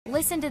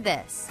Listen to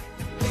this.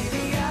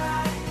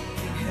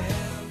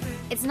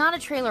 It's not a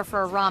trailer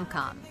for a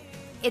rom-com.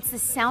 It's the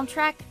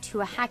soundtrack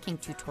to a hacking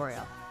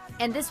tutorial.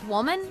 And this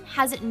woman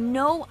has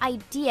no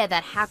idea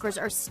that hackers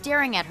are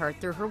staring at her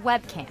through her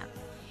webcam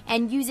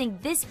and using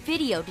this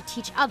video to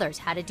teach others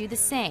how to do the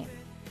same.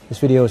 This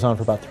video was on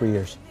for about 3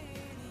 years.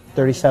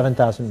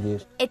 37,000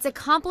 views. It's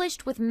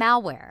accomplished with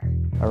malware.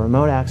 A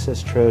remote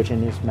access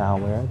Trojan is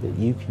malware that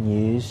you can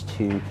use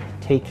to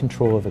take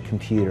control of a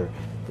computer.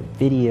 The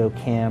video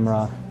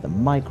camera, the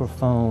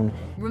microphone.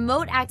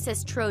 Remote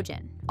access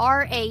Trojan,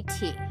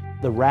 RAT.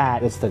 The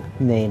rat is the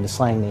name, the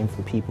slang name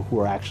for people who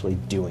are actually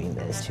doing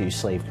this to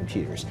slave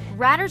computers.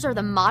 Ratters are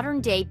the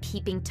modern-day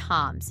peeping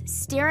toms,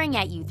 staring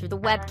at you through the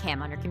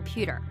webcam on your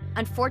computer.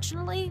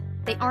 Unfortunately,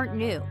 they aren't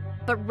new,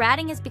 but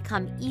ratting has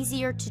become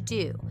easier to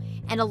do.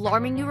 An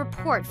alarming new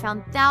report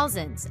found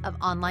thousands of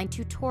online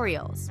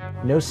tutorials.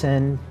 No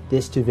send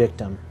this to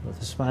victim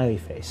with a smiley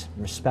face.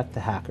 Respect the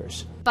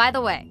hackers. By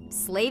the way,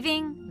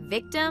 slaving,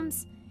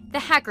 victims, the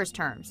hackers'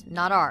 terms,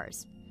 not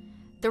ours.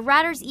 The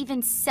ratters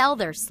even sell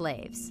their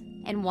slaves.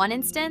 In one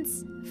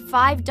instance,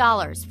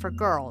 $5 for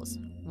girls,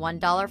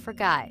 $1 for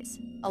guys.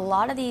 A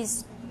lot of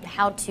these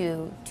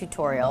how-to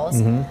tutorials,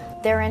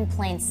 they're in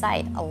plain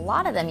sight. A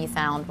lot of them you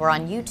found were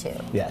on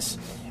YouTube. Yes.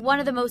 One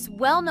of the most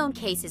well-known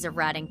cases of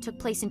ratting took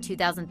place in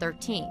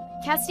 2013.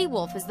 Cassidy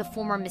Wolf is the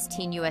former Miss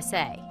Teen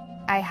USA.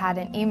 I had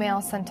an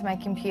email sent to my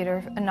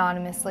computer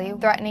anonymously,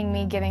 threatening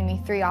me, giving me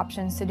 3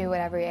 options to do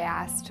whatever he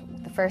asked.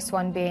 The first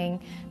one being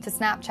to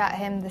Snapchat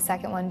him, the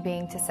second one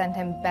being to send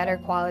him better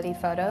quality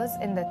photos,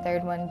 and the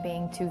third one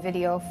being to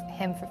video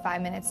him for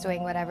 5 minutes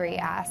doing whatever he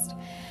asked.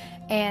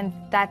 And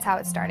that's how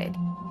it started.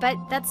 But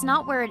that's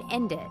not where it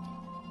ended.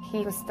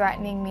 He was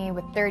threatening me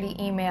with 30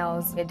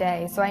 emails a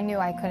day, so I knew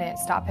I couldn't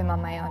stop him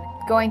on my own.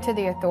 Going to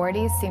the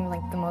authorities seemed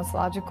like the most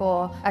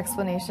logical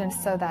explanation,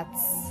 so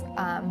that's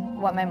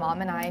what my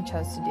mom and I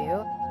chose to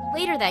do.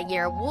 Later that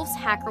year, Wolf's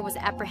hacker was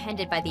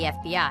apprehended by the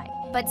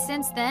FBI. But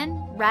since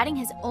then, ratting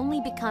has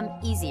only become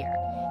easier.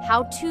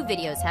 How-to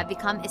videos have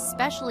become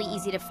especially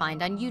easy to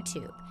find on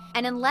YouTube.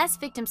 And unless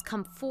victims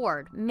come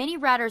forward, many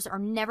ratters are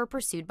never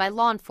pursued by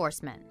law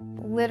enforcement.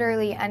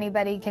 Literally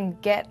anybody can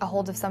get a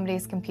hold of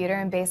somebody's computer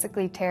and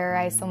basically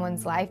terrorize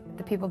someone's life.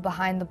 The people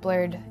behind the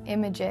blurred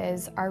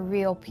images are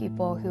real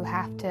people who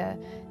have to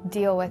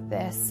deal with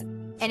this.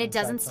 And it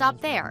doesn't stop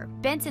there.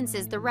 Benson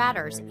says the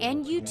ratters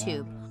and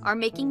YouTube are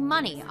making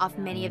money off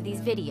many of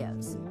these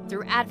videos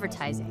through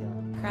advertising.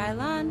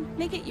 Krylon,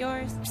 make it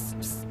yours.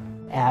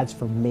 Ads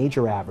from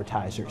major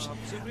advertisers,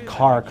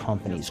 car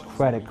companies,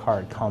 credit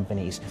card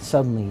companies.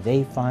 Suddenly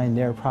they find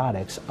their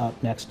products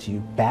up next to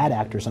bad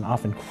actors and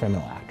often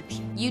criminal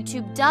actors.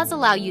 YouTube does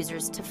allow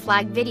users to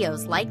flag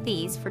videos like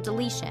these for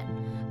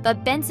deletion,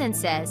 but Benson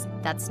says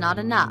that's not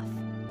enough.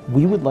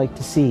 We would like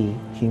to see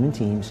human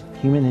teams,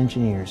 human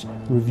engineers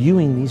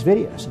reviewing these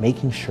videos,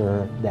 making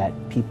sure that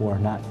people are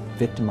not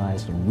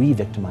victimized and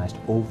re-victimized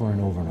over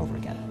and over and over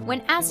again.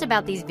 When asked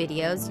about these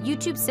videos,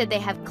 YouTube said they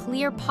have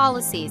clear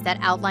policies that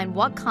outline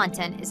what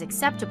content is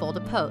acceptable to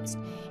post,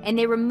 and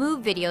they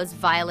remove videos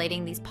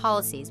violating these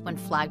policies when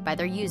flagged by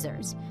their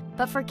users.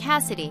 But for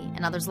Cassidy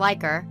and others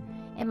like her,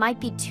 it might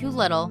be too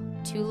little,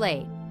 too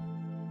late.